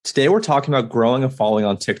Today, we're talking about growing a following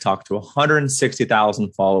on TikTok to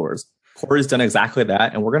 160,000 followers. Corey's done exactly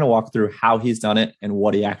that, and we're going to walk through how he's done it and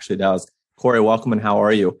what he actually does. Corey, welcome, and how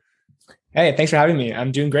are you? Hey, thanks for having me.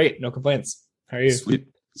 I'm doing great. No complaints. How are you? Sweet,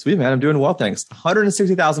 man. I'm doing well, thanks.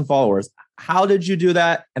 160,000 followers. How did you do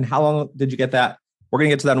that, and how long did you get that? We're going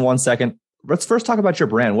to get to that in 1 second. Let's first talk about your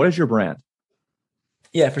brand. What is your brand?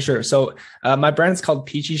 Yeah, for sure. So my brand is called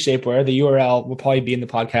Peachy Shapewear. The URL will probably be in the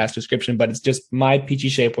podcast description, but it's just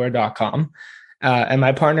mypeachyshapewear.com. And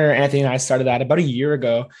my partner, Anthony, and I started that about a year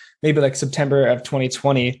ago, maybe like September of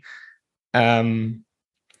 2020. And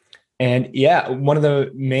yeah, one of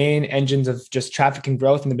the main engines of just traffic and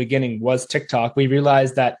growth in the beginning was TikTok. We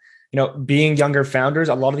realized that, being younger founders,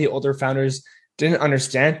 a lot of the older founders didn't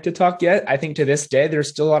understand TikTok yet. I think to this day, there's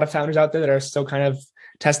still a lot of founders out there that are still kind of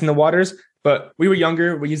testing the waters. But we were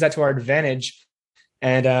younger. We used that to our advantage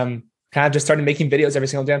and kind of just started making videos every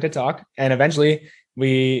single day on TikTok. And eventually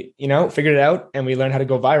we, figured it out and we learned how to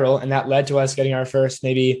go viral. And that led to us getting our first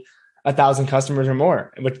maybe 1,000 customers or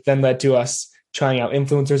more, which then led to us trying out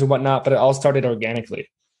influencers and whatnot. But it all started organically.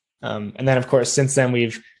 And then, of course, since then,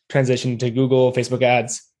 we've transitioned to Google, Facebook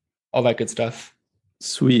ads, all that good stuff.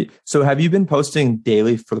 Sweet. So have you been posting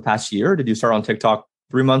daily for the past year? Or did you start on TikTok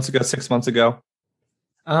 3 months ago, 6 months ago?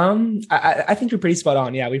 I think you're pretty spot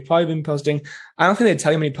on. Yeah, we've probably been posting. I don't think they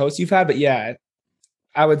tell you how many posts you've had, but yeah,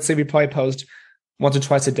 I would say we probably post once or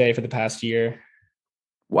twice a day for the past year.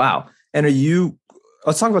 Wow. And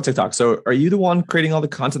let's talk about TikTok. So are you the one creating all the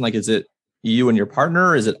content? Like, is it you and your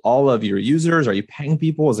partner? Is it all of your users? Are you paying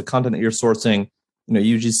people? Is it content that you're sourcing,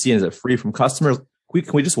 UGC, and is it free from customers?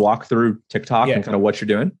 Can we just walk through TikTok and kind of what you're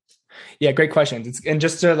doing? Yeah, great questions. And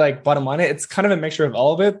just to bottom line it, it's kind of a mixture of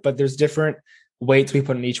all of it, but there's different weights we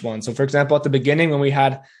put in each one. So for example, at the beginning, when we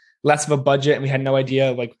had less of a budget and we had no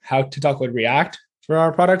idea how TikTok would react for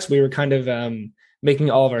our products, we were kind of making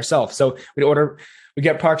all of ourselves. So we'd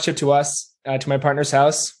get products shipped to us, to my partner's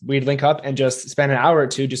house. We'd link up and just spend an hour or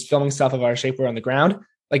two just filming stuff of our shapewear on the ground.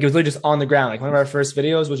 It was literally just on the ground. One of our first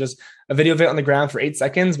videos was just a video of it on the ground for 8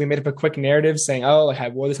 seconds. We made up a quick narrative saying, I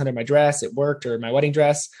wore this under my dress, it worked, or my wedding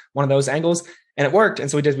dress, one of those angles, and it worked. And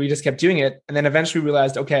so we just kept doing it. And then eventually we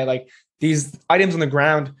realized, okay, these items on the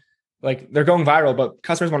ground, they're going viral, but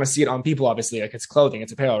customers want to see it on people, obviously. It's clothing,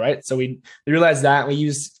 it's apparel, right? So we realized that. We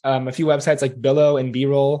used a few websites like Billo and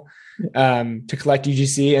B-Roll to collect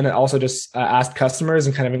UGC, and also just asked customers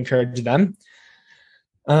and kind of encourage them.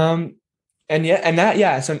 But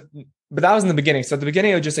that was in the beginning. So at the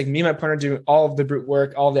beginning, it was just me and my partner doing all of the brute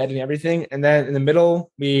work, all of the editing, everything. And then in the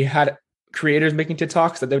middle, we had creators making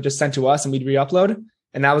TikToks that they would just send to us and we'd re-upload.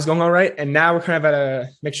 And that was going all right. And now we're kind of at a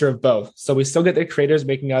mixture of both. So we still get the creators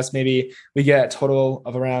making us, maybe we get a total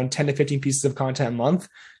of around 10 to 15 pieces of content a month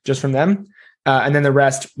just from them. And then the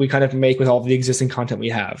rest we kind of make with all of the existing content we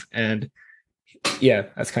have. And yeah,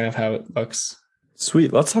 that's kind of how it looks.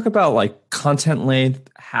 Sweet. Let's talk about content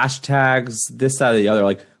length, hashtags, this, that, or the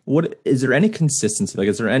other. What is there any consistency?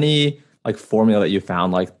 Is there any formula that you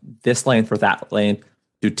found this length or that length?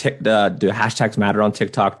 Do hashtags matter on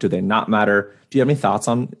TikTok? Do they not matter? Do you have any thoughts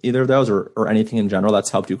on either of those or anything in general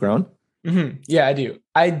that's helped you grow? Mm-hmm. Yeah, I do.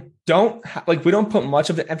 I don't we don't put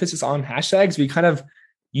much of the emphasis on hashtags. We kind of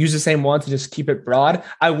use the same ones to just keep it broad.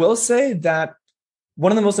 I will say that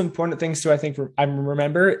one of the most important things to, I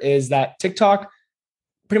remember is that TikTok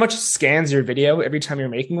pretty much scans your video every time you're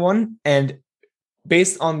making one. And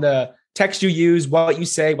based on the text you use, what you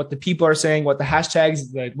say, what the people are saying, what the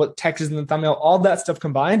hashtags, what text is in the thumbnail, all that stuff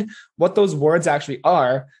combined, what those words actually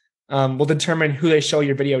are, will determine who they show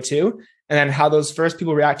your video to. And then how those first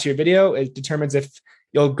people react to your video, it determines if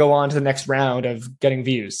you'll go on to the next round of getting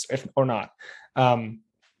views or not.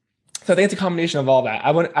 So I think it's a combination of all that.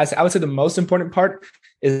 I would say the most important part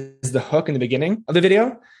is the hook in the beginning of the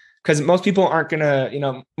video, because most people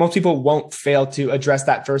most people won't fail to address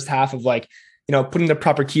that first half of putting the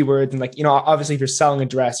proper keywords and obviously if you're selling a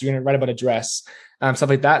dress, you're going to write about a dress, stuff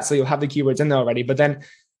like that. So you'll have the keywords in there already, but then,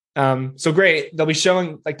 so great. They'll be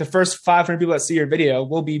showing the first 500 people that see your video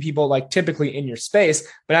will be people typically in your space,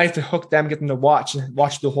 but now you have to hook them, get them to watch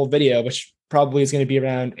the whole video, which probably is going to be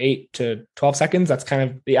around 8 to 12 seconds. That's kind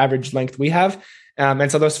of the average length we have.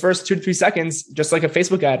 And so those first 2 to 3 seconds, just like a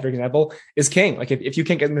Facebook ad, for example, is king. If you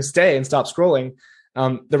can't get them to stay and stop scrolling,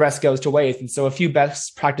 the rest goes to waste. And so a few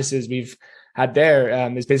best practices we've had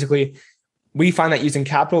there is basically, we find that using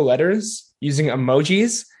capital letters, using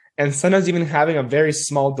emojis, and sometimes even having a very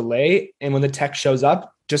small delay, and when the text shows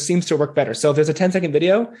up, just seems to work better. So if there's a 10-second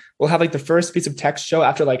video, we'll have the first piece of text show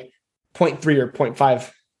after 0.3 or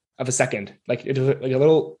 0.5 of a second, a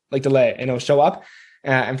little delay, and it'll show up.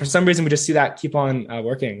 And for some reason, we just see that keep on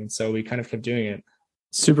working. So we kind of kept doing it.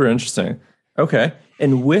 Super interesting. Okay.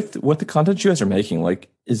 And with the content you guys are making, like,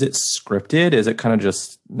 is it scripted? Is it kind of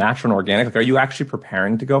just natural and organic? Like, are you actually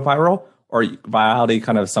preparing to go viral, or virality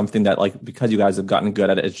kind of something that, like, because you guys have gotten good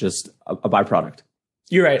at it, it's just a byproduct?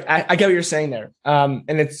 You're right. I get what you're saying there. And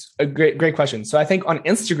it's a great question. So I think on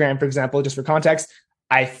Instagram, for example, just for context,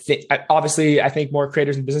 I think more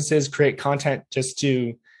creators and businesses create content just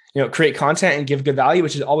to, create content and give good value,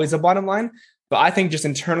 which is always the bottom line. But I think just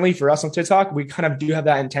internally for us on TikTok, we kind of do have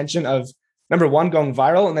that intention of number one, going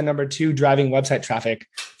viral, and then number two, driving website traffic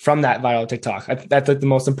from that viral TikTok. That's like the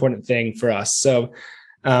most important thing for us. So,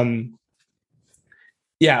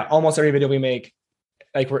 yeah, almost every video we make,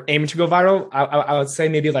 like, we're aiming to go viral. I would say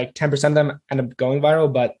maybe like 10% of them end up going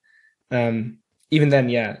viral, but even then,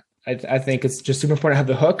 yeah, I think it's just super important to have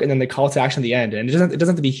the hook and then the call to action at the end. And it doesn't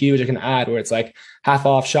have to be huge. Like an ad where it's like half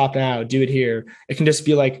off, shop now, do it here. It can just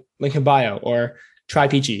be like link in bio or try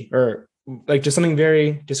Peachy, or like just something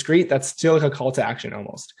very discreet that's still like a call to action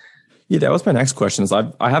almost. Yeah, that was my next question. Is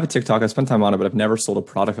I have a TikTok, I spent time on it, but I've never sold a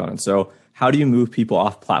product on it. So how do you move people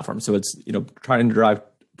off platform? So it's, trying to drive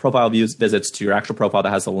profile views, visits to your actual profile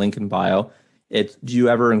that has a link in bio. Do you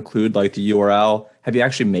ever include like the URL? Have you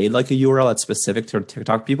actually made like a URL that's specific to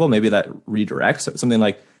TikTok people? Maybe that redirects something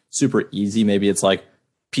like super easy. Maybe it's like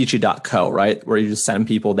peachy.co, right? Where you just send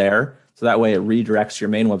people there. So that way it redirects your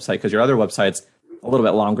main website, because your other website's a little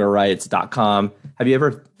bit longer, right? It's .com. Have you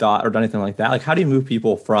ever thought or done anything like that? Like, how do you move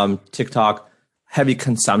people from TikTok heavy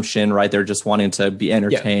consumption, right? They're just wanting to be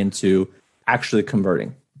entertained, to actually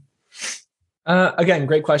converting? Again,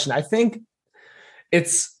 great question. I think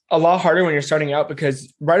it's a lot harder when you're starting out,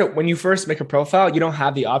 because right when you first make a profile, you don't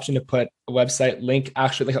have the option to put a website link,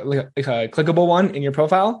 actually like a clickable one in your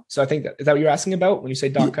profile. So I think is that what you're asking about when you say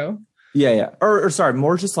 .co? Yeah. Or sorry,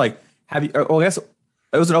 more just like, have you, I guess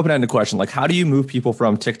it was an open-ended question. Like, how do you move people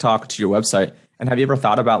from TikTok to your website? And have you ever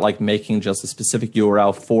thought about like making just a specific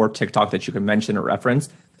URL for TikTok that you can mention or reference?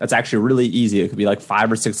 That's actually really easy. It could be like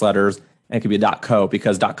 5 or 6 letters, and it could be a .co,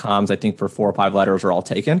 because .coms, I think for 4 or 5 letters are all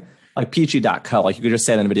taken. Like peachy.co, like you could just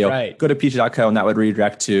say that in the video, right. Go to peachy.co, and that would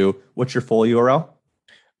redirect to, what's your full URL?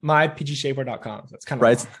 mypeachyshapewear.com. That's kind of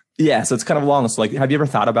right. Long. Yeah. So it's kind of long. So like, have you ever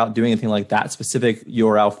thought about doing anything like that specific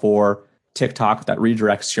URL for TikTok that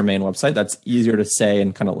redirects your main website? That's easier to say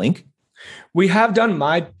and kind of link. We have done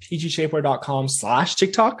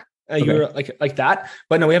mypeachyshapewear.com/TikTok. You're like that,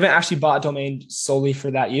 but no, we haven't actually bought a domain solely for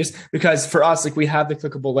that use, because for us, like, we have the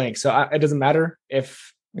clickable link, so it doesn't matter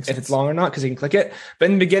if it's long or not, because you can click it. But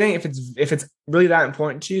in the beginning, if it's really that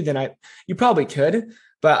important to you, then you probably could.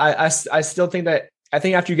 But I still think that, I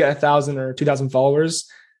think after you get 1,000 or 2,000 followers,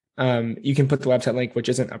 you can put the website link, which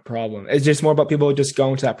isn't a problem. It's just more about people just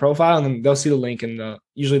going to that profile, and then they'll see the link, and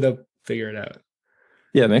usually they'll figure it out.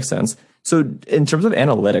 Yeah, it makes sense. So in terms of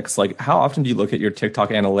analytics, like, how often do you look at your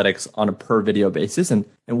TikTok analytics on a per video basis? And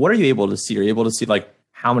what are you able to see? Are you able to see like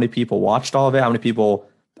how many people watched all of it? How many people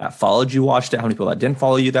that followed you watched it? How many people that didn't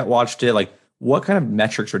follow you that watched it? Like, what kind of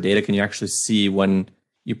metrics or data can you actually see when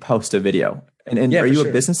you post a video? And are you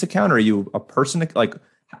a business account, or are you a person? Like,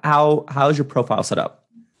 how is your profile set up?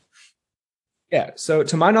 Yeah. So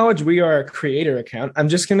to my knowledge, we are a creator account. I'm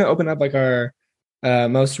just going to open up like our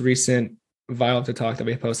most recent viral TikTok that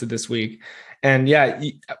we posted this week. And yeah,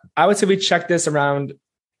 I would say we check this around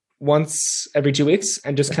once every 2 weeks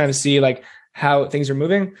and just kind of see like how things are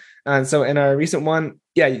moving. And so in our recent one,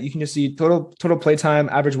 yeah, you can just see total play time,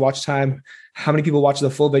 average watch time, how many people watch the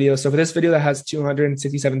full video. So for this video that has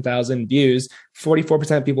 267,000 views,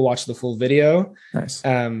 44% of people watch the full video. Nice.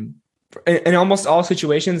 In almost all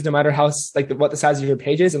situations, no matter how like what the size of your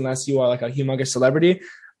page is, unless you are like a humongous celebrity,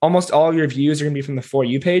 almost all of your views are going to be from the For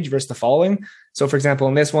You page versus the following. So for example,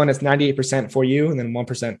 in this one, it's 98% For You and then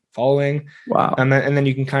 1% following. Wow. And then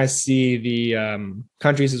you can kind of see the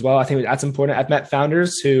countries as well. I think that's important. I've met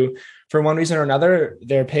founders who, for one reason or another,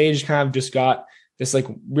 their page kind of just got this like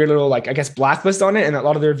weird little, like, I guess, blacklist on it. And a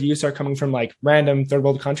lot of their views are coming from like random third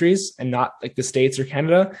world countries and not like the States or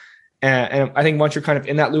Canada. And I think once you're kind of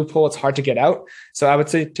in that loophole, it's hard to get out. So I would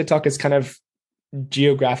say TikTok is kind of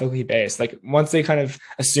geographically based. Like, once they kind of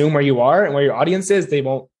assume where you are and where your audience is, they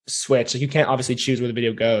won't switch. Like, you can't obviously choose where the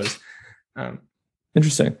video goes.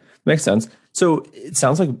 Interesting. Makes sense. So it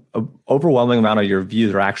sounds like an overwhelming amount of your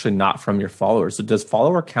views are actually not from your followers. So does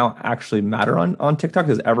follower count actually matter on TikTok?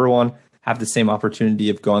 Does everyone have the same opportunity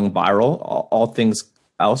of going viral? All things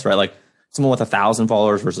else, right? Like someone with 1,000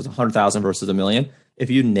 followers versus 100,000 versus 1 million. If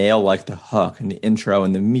you nail like the hook and the intro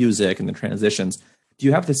and the music and the transitions, do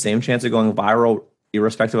you have the same chance of going viral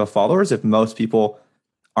irrespective of followers if most people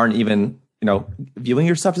aren't even, viewing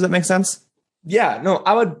your stuff? Does that make sense? Yeah, no,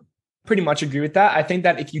 I would pretty much agree with that. I think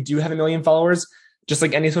that if you do have 1 million followers, just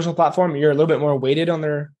like any social platform, you're a little bit more weighted on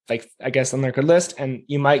their, like, I guess, on their good list, and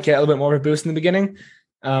you might get a little bit more of a boost in the beginning.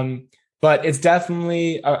 But it's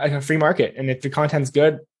definitely a free market, and if the content's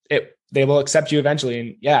good, they will accept you eventually.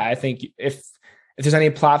 And yeah, I think if there's any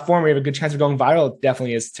platform where you have a good chance of going viral, it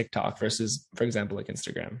definitely is TikTok versus, for example, like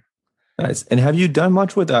Instagram. Nice. And have you done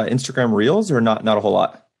much with Instagram Reels, or not a whole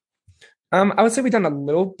lot? I would say we've done a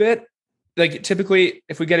little bit. Like typically,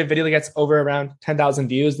 if we get a video that gets over around 10,000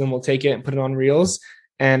 views, then we'll take it and put it on Reels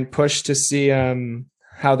and push to see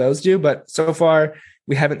how those do. But so far,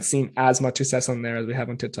 we haven't seen as much success on there as we have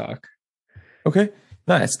on TikTok. Okay,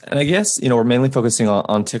 nice. And I guess, we're mainly focusing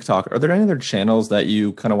on TikTok. Are there any other channels that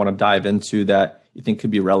you kind of want to dive into that you think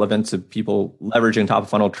could be relevant to people leveraging top of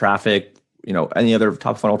funnel traffic? Any other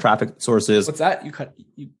top of funnel traffic sources? What's that?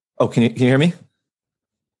 Oh, can you hear me?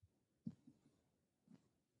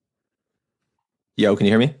 Yo, can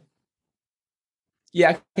you hear me? Yeah,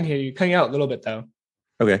 I can hear you. Cutting out a little bit though.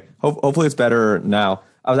 Okay. Hopefully it's better now.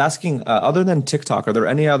 I was asking, other than TikTok, are there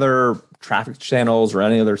any other traffic channels or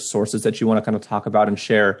any other sources that you want to kind of talk about and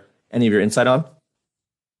share any of your insight on?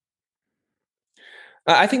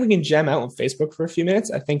 I think we can jam out on Facebook for a few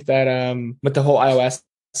minutes. I think that with the whole iOS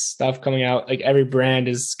stuff coming out, like every brand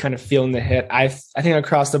is kind of feeling the hit. I think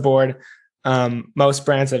across the board, most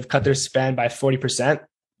brands have cut their spend by 40%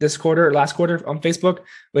 last quarter on Facebook,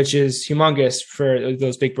 which is humongous for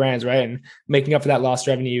those big brands, right? And making up for that lost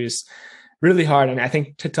revenue is really hard. And I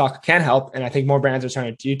think TikTok can help. And I think more brands are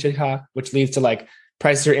starting to do TikTok, which leads to like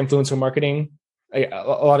price or influencer marketing. A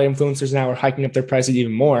lot of influencers now are hiking up their prices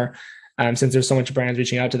even more since there's so much brands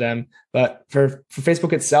reaching out to them. But for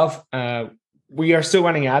Facebook itself, we are still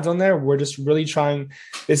running ads on there. We're just really trying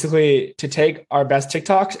basically to take our best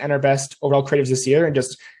TikToks and our best overall creatives this year and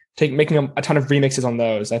just making a ton of remixes on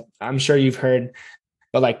those. I'm sure you've heard,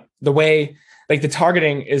 but like the way, like the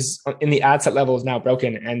targeting is in the ad set level is now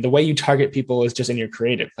broken. And the way you target people is just in your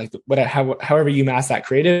creative. Like however you mask that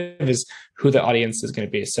creative is who the audience is going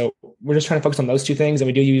to be. So we're just trying to focus on those two things. And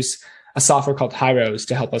we do use a software called Hyros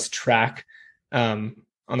to help us track on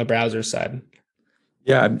the browser side.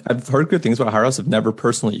 Yeah, I've heard good things about Hyros. I've never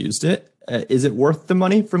personally used it. Is it worth the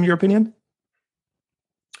money from your opinion?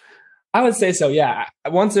 I would say so, yeah.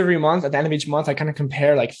 Once every month, at the end of each month, I kind of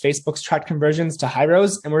compare like Facebook's tracked conversions to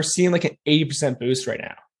Hyros, and we're seeing like an 80% boost right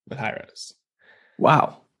now with Hyros.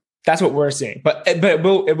 Wow. That's what we're seeing. But it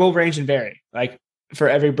will range and vary. Like for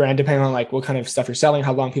every brand, depending on like what kind of stuff you're selling,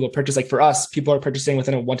 how long people purchase. Like for us, people are purchasing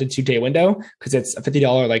within a 1 to 2 day window because it's a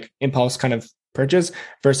 $50 like impulse kind of purchase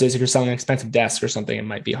versus if you're selling an expensive desk or something, it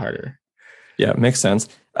might be harder. Yeah, it makes sense.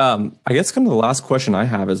 I guess kind of the last question I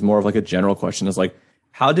have is more of like a general question is like,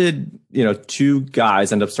 how did, two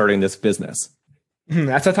guys end up starting this business?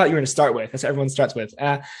 That's what I thought you were going to start with. That's what everyone starts with.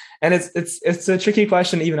 And it's a tricky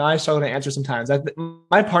question. Even I struggle to answer sometimes.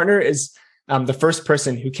 My partner is the first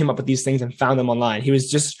person who came up with these things and found them online. He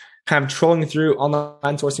was just kind of trolling through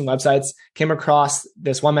online sourcing websites, came across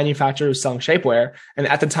this one manufacturer who was selling shapewear. And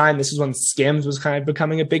at the time, this was when Skims was kind of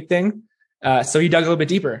becoming a big thing. So he dug a little bit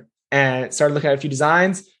deeper and started looking at a few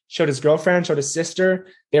designs, showed his girlfriend, showed his sister.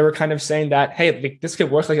 They were kind of saying that, hey, like, this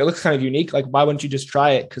could work. Like, it looks kind of unique. Like, why wouldn't you just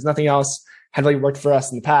try it? Because nothing else had really worked for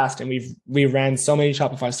us in the past. And we ran so many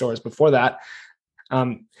Shopify stores before that.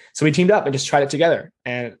 So we teamed up and just tried it together.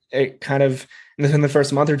 And it kind of, in the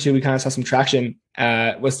first month or two, we kind of saw some traction.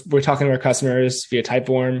 We're talking to our customers via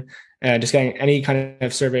Typeform and just getting any kind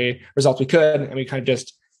of survey results we could. And we kind of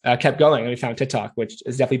just kept going. And we found TikTok, which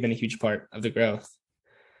has definitely been a huge part of the growth.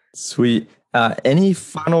 Sweet. Any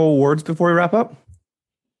final words before we wrap up?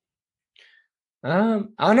 I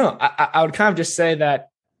don't know. I would kind of just say that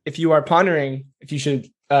if you are pondering, if you should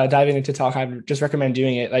dive into TikTok, I would just recommend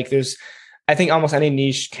doing it. Like I think almost any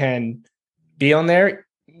niche can be on there.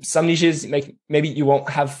 Some niches, maybe you won't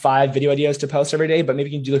have 5 video ideas to post every day, but maybe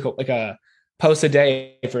you can do like a post a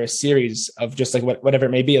day for a series of just like whatever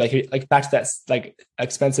it may be. Like back to that like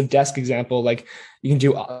expensive desk example, like you can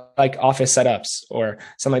do like office setups or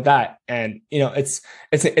something like that. And it's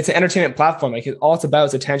an entertainment platform. Like all it's about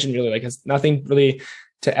is attention, really. Like it's nothing really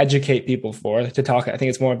to educate people to talk. I think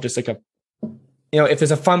it's more of just like if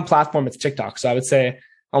there's a fun platform, it's TikTok. So I would say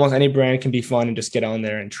almost any brand can be fun and just get on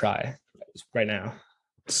there and try right now.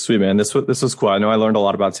 Sweet, man. This was cool. I know I learned a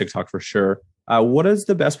lot about TikTok for sure. What is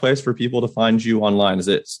the best place for people to find you online? Is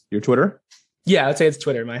it your Twitter? Yeah, I'd say it's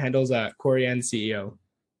Twitter. My handle's Corey N CEO.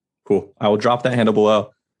 Cool. I will drop that handle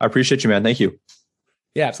below. I appreciate you, man. Thank you.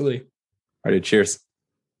 Yeah, absolutely. All right, cheers.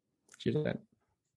 Cheers, man.